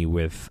bother me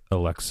with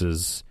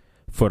Alexa's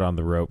foot on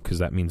the rope, because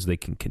that means they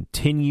can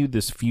continue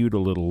this feud a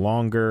little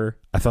longer.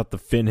 I thought the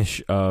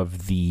finish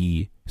of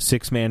the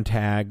 6-man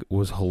tag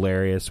was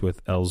hilarious,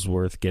 with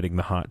Ellsworth getting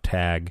the hot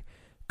tag,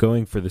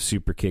 going for the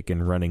super kick,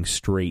 and running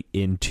straight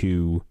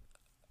into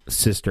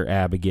Sister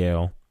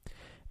Abigail.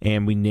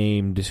 And we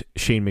named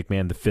Shane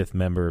McMahon the 5th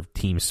member of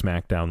Team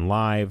SmackDown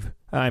Live.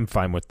 I'm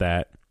fine with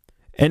that.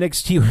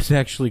 NXT was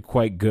actually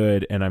quite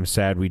good, and I'm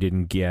sad we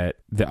didn't get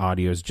the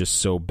audio is just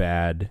so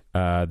bad.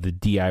 The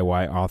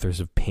DIY Authors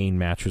of Pain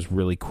match was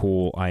really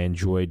cool. I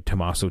enjoyed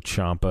Tommaso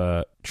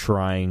Ciampa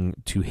trying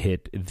to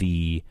hit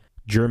the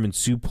German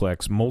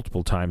suplex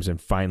multiple times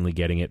and finally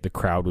getting it. The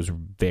crowd was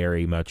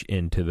very much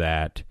into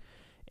that.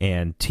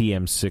 And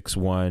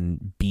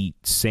TM61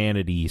 beat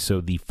Sanity,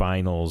 so the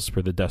finals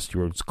for the Dusty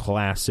Rhodes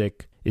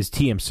Classic is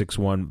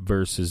TM61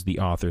 versus the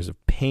Authors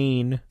of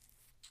Pain.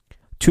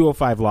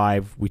 205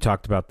 Live, we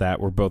talked about that.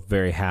 We're both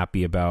very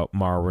happy about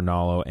Mauro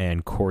Ranallo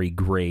and Corey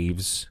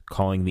Graves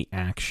calling the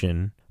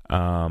action.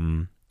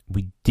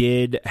 We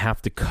did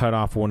have to cut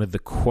off one of the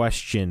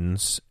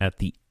questions at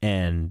the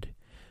end,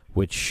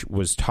 which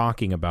was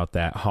talking about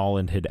that.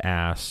 Holland had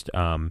asked,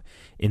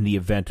 in the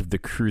event of the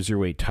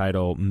Cruiserweight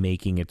title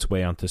making its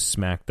way onto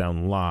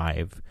SmackDown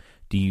Live,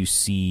 do you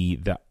see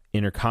the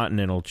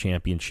Intercontinental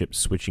Championship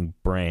switching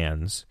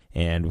brands?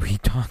 And we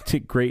talked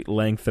at great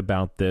length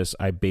about this.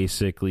 I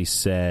basically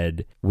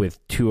said, with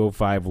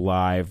 205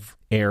 Live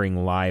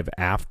airing live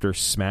after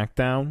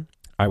SmackDown,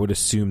 I would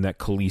assume that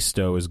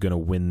Kalisto is going to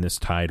win this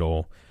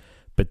title.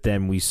 But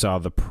then we saw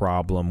the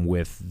problem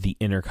with the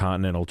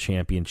Intercontinental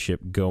Championship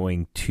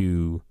going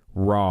to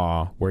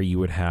Raw, where you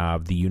would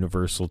have the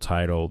Universal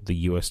title, the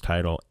U.S.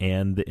 title,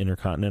 and the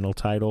Intercontinental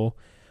title,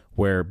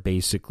 where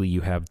basically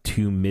you have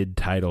two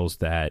mid-titles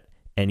that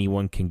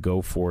anyone can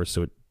go for,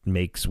 so it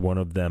makes one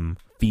of them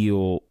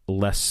feel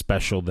less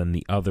special than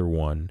the other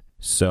one.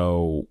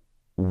 So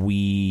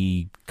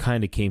we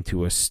kind of came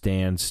to a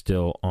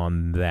standstill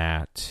on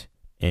that.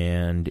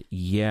 And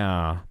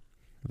yeah,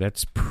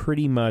 that's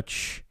pretty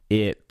much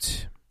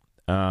it.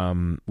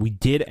 We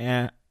did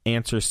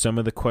answer some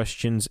of the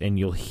questions, and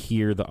you'll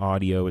hear the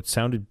audio. It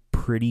sounded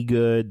pretty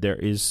good. There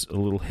is a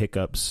little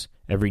hiccups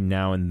every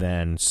now and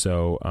then,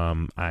 so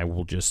I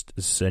will just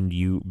send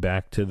you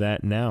back to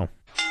that now.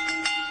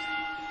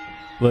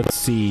 Let's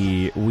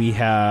see. We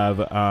have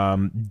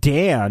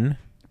Dan.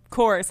 Of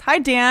course. Hi,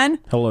 Dan.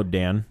 Hello,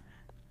 Dan.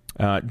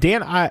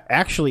 Dan,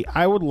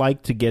 I would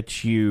like to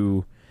get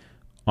you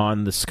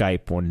on the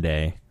Skype one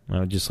day. I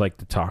would just like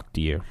to talk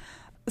to you.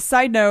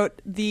 Side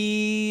note,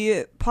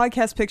 the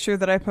podcast picture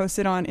that I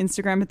posted on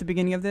Instagram at the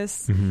beginning of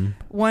this,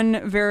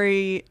 one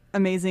very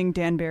amazing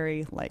Dan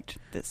Barry liked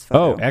this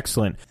photo. Oh,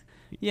 excellent.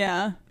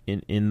 Yeah.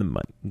 In the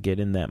mic. Get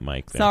in that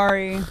mic there.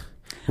 Sorry.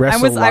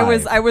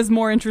 I was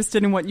more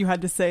interested in what you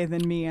had to say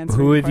than me answering.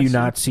 Who the have you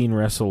question. not seen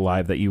wrestle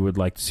live that you would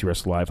like to see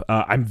wrestle live?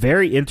 I'm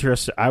very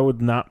interested. I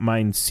would not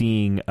mind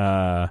seeing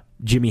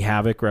Jimmy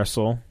Havoc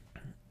wrestle.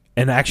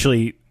 And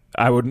actually,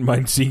 I wouldn't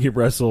mind seeing him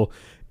wrestle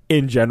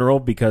in general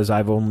because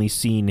I've only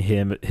seen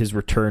his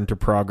return to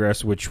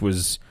Progress, which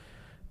was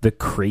the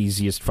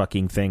craziest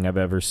fucking thing I've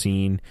ever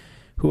seen.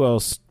 Who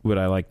else would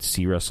I like to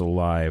see wrestle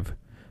live?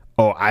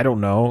 Oh, I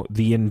don't know.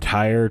 The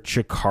entire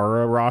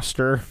Chikara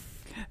roster.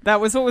 That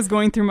was what was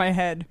going through my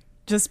head.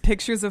 Just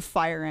pictures of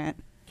Fire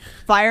Ant.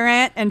 Fire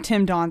Ant and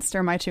Tim Donst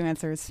are my two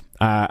answers.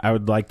 I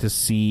would like to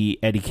see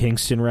Eddie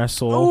Kingston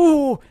wrestle.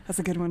 Oh, that's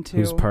a good one too.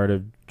 Who's part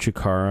of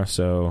Chikara.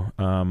 So,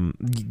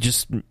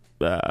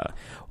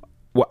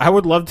 I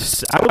would love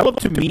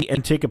to meet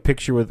and take a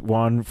picture with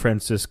Juan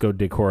Francisco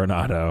de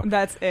Coronado.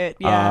 That's it.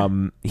 Yeah.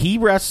 He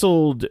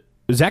wrestled.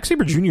 Zack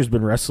Sabre Jr. has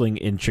been wrestling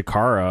in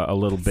Chikara a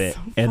little bit,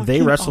 So and they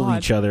fucking wrestled odd.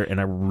 each other.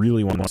 And I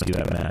really want to see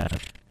that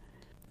match.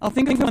 I'll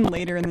think of one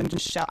later and then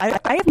just shout.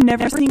 I have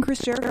never seen Chris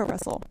Jericho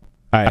wrestle.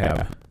 I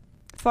have.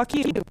 Fuck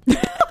you.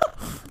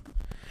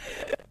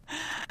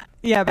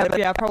 Yeah, but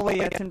yeah, probably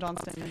Tim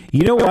Johnston.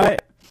 You know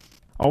what?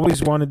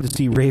 Always wanted to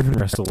see Raven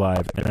wrestle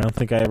live, and I don't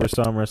think I ever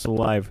saw him wrestle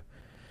live,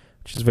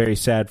 which is very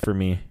sad for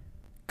me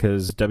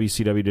because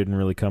WCW didn't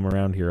really come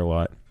around here a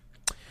lot.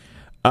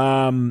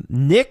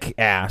 Nick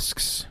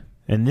asks,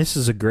 and this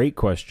is a great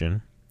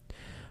question: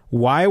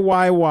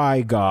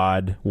 Why,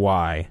 God,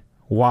 why?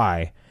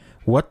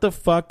 What the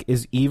fuck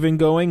is even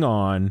going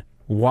on?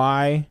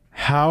 Why?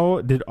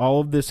 How did all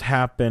of this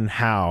happen?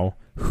 How?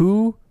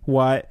 Who?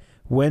 What?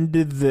 When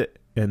did the...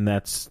 And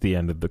that's the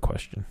end of the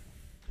question.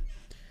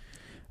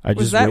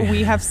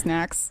 We have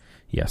snacks?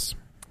 Yes.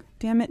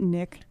 Damn it,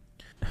 Nick.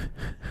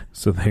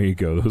 So there you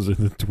go. Those are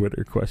the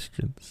Twitter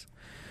questions.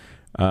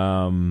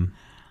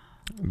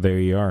 There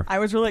you are. I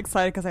was really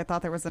excited because I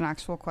thought there was an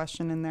actual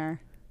question in there.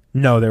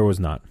 No, there was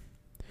not.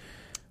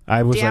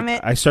 Damn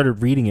it. I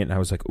started reading it and I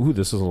was like, ooh,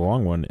 this is a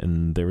long one,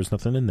 and there was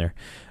nothing in there.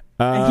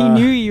 He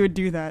knew you would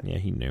do that. Yeah,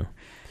 he knew.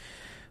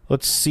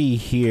 Let's see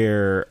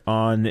here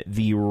on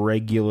the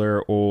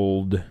regular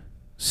old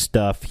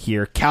stuff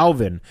here.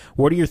 Calvin,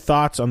 what are your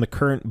thoughts on the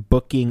current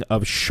booking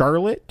of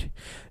Charlotte?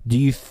 Do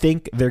you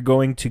think they're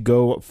going to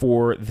go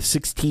for the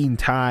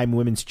 16-time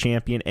women's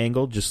champion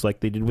angle just like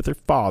they did with her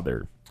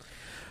father?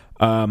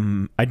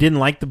 I didn't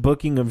like the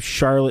booking of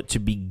Charlotte to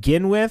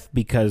begin with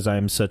because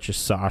I'm such a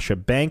Sasha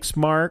Banks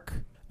mark.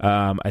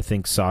 I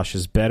think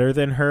Sasha's better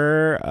than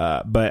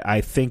her, but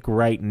I think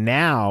right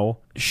now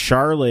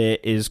Charlotte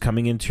is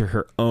coming into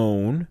her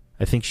own.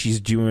 I think she's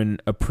doing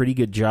a pretty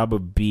good job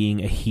of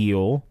being a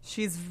heel.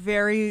 She's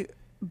very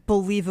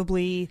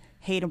believably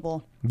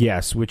hateable.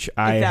 Yes, which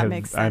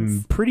makes sense.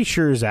 I'm pretty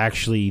sure is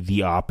actually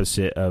the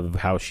opposite of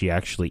how she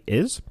actually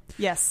is.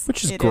 Yes,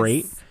 which is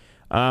great.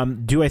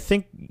 Do I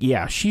think?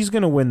 Yeah, she's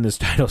going to win this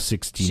title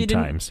 16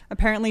 times.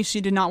 Apparently,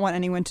 she did not want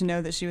anyone to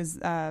know that she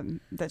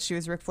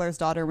was Ric Flair's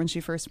daughter when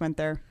she first went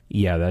there.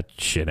 Yeah, that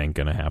shit ain't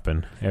going to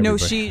happen. No,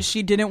 she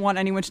didn't want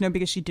anyone to know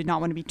because she did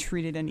not want to be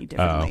treated any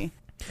differently.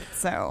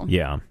 So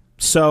yeah.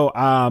 So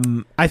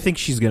I think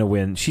she's going to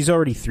win. She's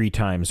already 3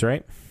 times,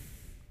 right?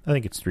 I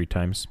think it's 3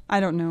 times. I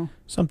don't know.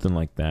 Something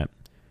like that.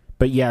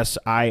 But yes,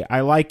 I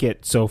like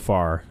it so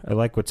far. I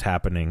like what's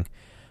happening.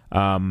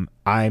 I'm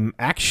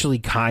actually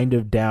kind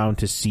of down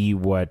to see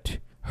what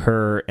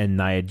her and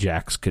Nia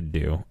Jax could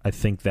do. I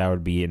think that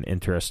would be an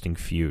interesting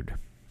feud.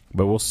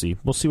 But we'll see.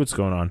 We'll see what's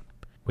going on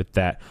with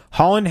that.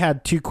 Holland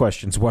had 2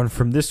 questions, one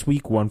from this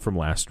week, one from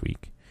last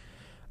week.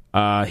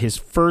 His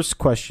first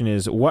question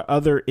is, what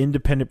other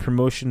independent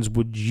promotions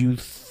would you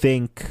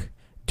think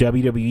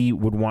WWE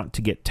would want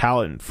to get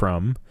talent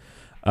from?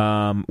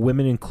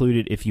 Women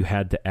included if you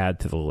had to add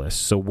to the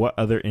list. So what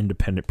other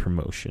independent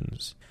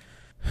promotions?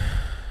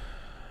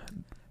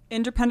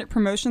 Independent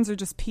promotions are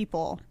just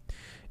people.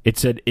 It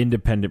said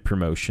independent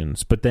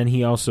promotions, but then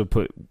he also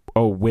put,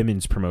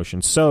 women's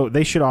promotions. So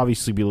they should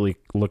obviously be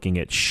looking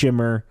at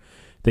Shimmer.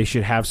 They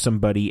should have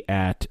somebody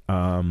at,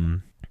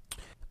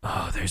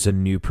 there's a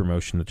new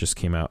promotion that just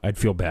came out. I'd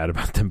feel bad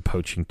about them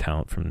poaching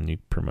talent from the new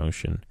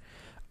promotion.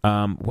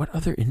 What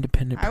other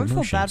independent promotions? I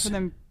would feel bad for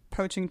them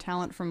poaching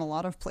talent from a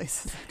lot of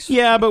places, actually.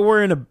 Yeah, but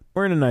we're in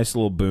a nice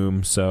little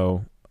boom,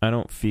 so I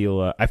don't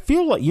feel... I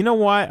feel like... You know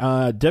what?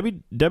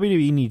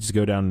 WWE needs to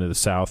go down to the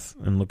South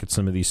and look at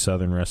some of these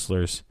Southern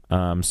wrestlers.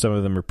 Some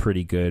of them are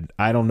pretty good.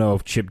 I don't know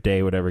if Chip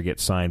Day would ever get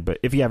signed, but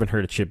if you haven't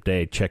heard of Chip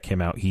Day, check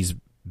him out. He's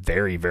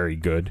very, very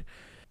good.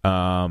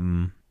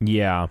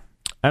 Yeah.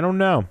 I don't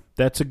know.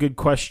 That's a good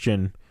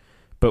question.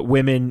 But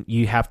women,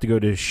 you have to go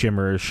to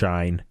Shimmer or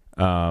Shine.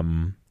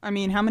 I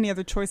mean, how many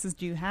other choices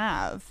do you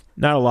have?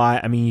 Not a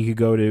lot. I mean, you could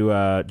go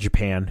to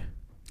Japan.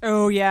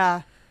 Oh,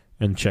 yeah.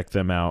 And check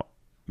them out.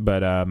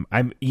 But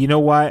you know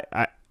what?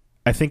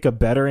 I think a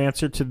better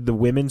answer to the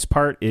women's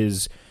part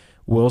is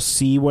we'll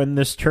see when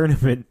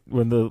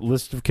the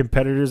list of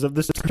competitors of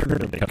this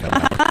tournament come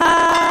out.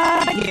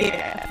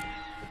 Yeah.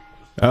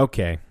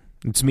 Okay,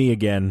 it's me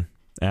again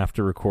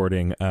after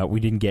recording. We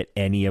didn't get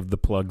any of the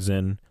plugs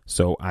in,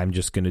 so I'm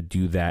just going to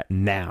do that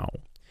now.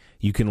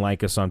 You can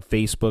like us on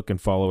Facebook and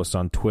follow us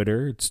on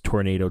Twitter. It's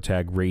Tornado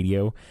Tag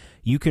Radio.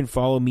 You can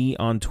follow me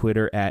on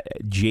Twitter at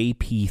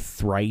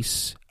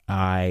JPThrice.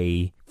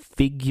 I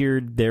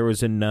figured there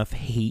was enough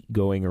hate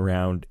going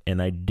around,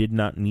 and I did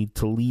not need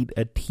to lead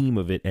a team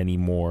of it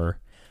anymore.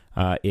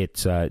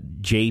 It's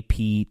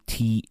JPTHRICE.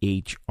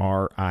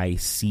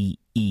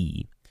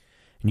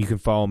 And you can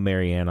follow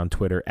Marianne on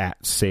Twitter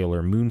at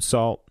Sailor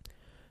Moonsalt.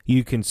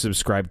 You can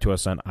subscribe to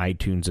us on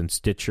iTunes and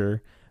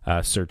Stitcher.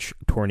 Search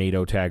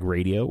Tornado Tag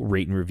Radio.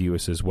 Rate and review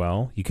us as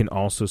well. You can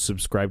also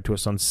subscribe to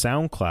us on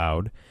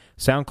SoundCloud.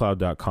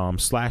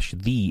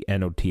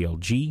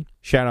 SoundCloud.com/TheNOTLG.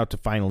 Shout out to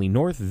Finally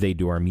North. They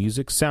do our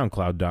music.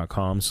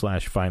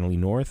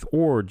 SoundCloud.com/FinallyNorth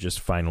or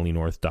just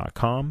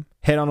FinallyNorth.com.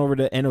 Head on over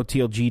to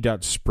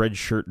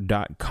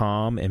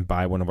NOTLG.Spreadshirt.com and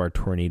buy one of our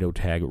Tornado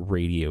Tag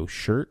Radio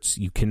shirts.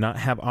 You cannot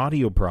have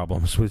audio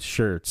problems with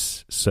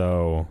shirts,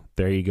 so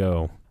there you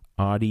go.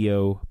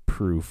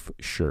 Audio-proof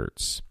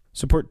shirts.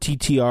 Support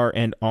TTR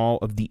and all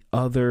of the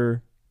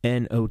other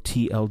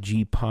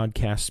NOTLG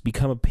podcasts.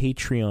 Become a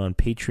Patreon,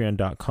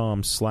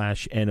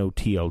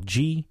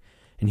 patreon.com/NOTLG.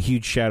 And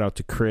huge shout out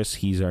to Chris.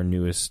 He's our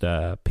newest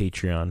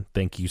Patreon.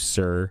 Thank you,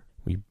 sir.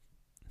 We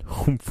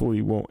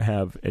hopefully won't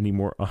have any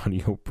more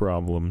audio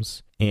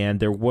problems. And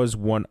there was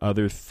one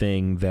other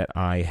thing that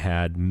I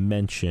had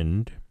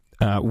mentioned.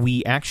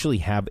 We actually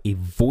have a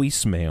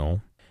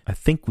voicemail. I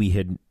think we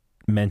had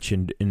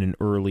mentioned in an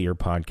earlier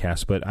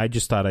podcast, but I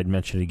just thought I'd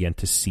mention it again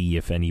to see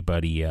if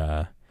anybody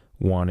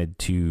wanted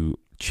to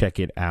check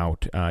it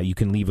out. You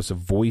can leave us a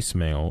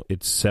voicemail.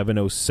 It's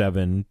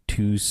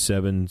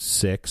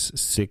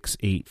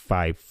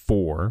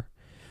 707-276-6854.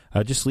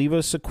 Just leave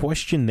us a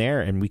question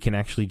there, and we can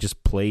actually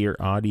just play your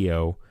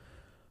audio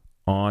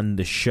on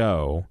the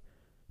show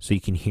so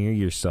you can hear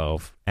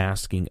yourself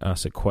asking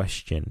us a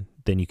question.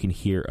 Then you can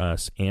hear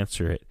us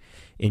answer it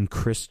in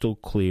crystal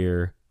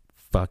clear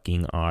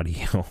fucking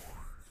audio.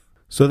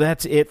 So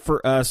that's it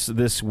for us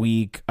this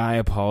week. I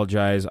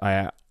apologize.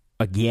 I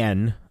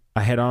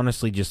had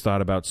honestly just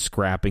thought about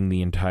scrapping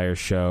the entire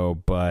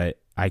show, but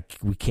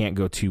we can't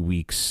go 2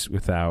 weeks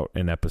without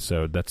an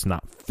episode. That's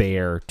not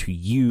fair to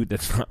you.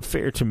 That's not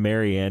fair to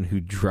Marianne, who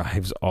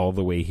drives all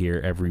the way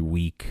here every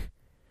week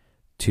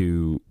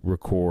to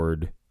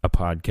record a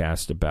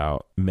podcast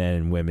about men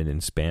and women in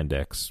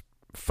spandex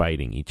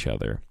fighting each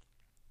other.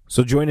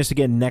 So join us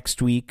again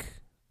next week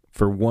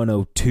for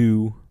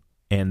 102,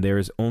 and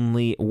there's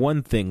only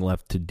one thing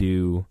left to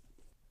do.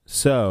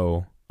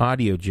 So,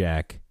 Audio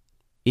Jack,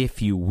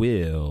 if you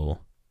will,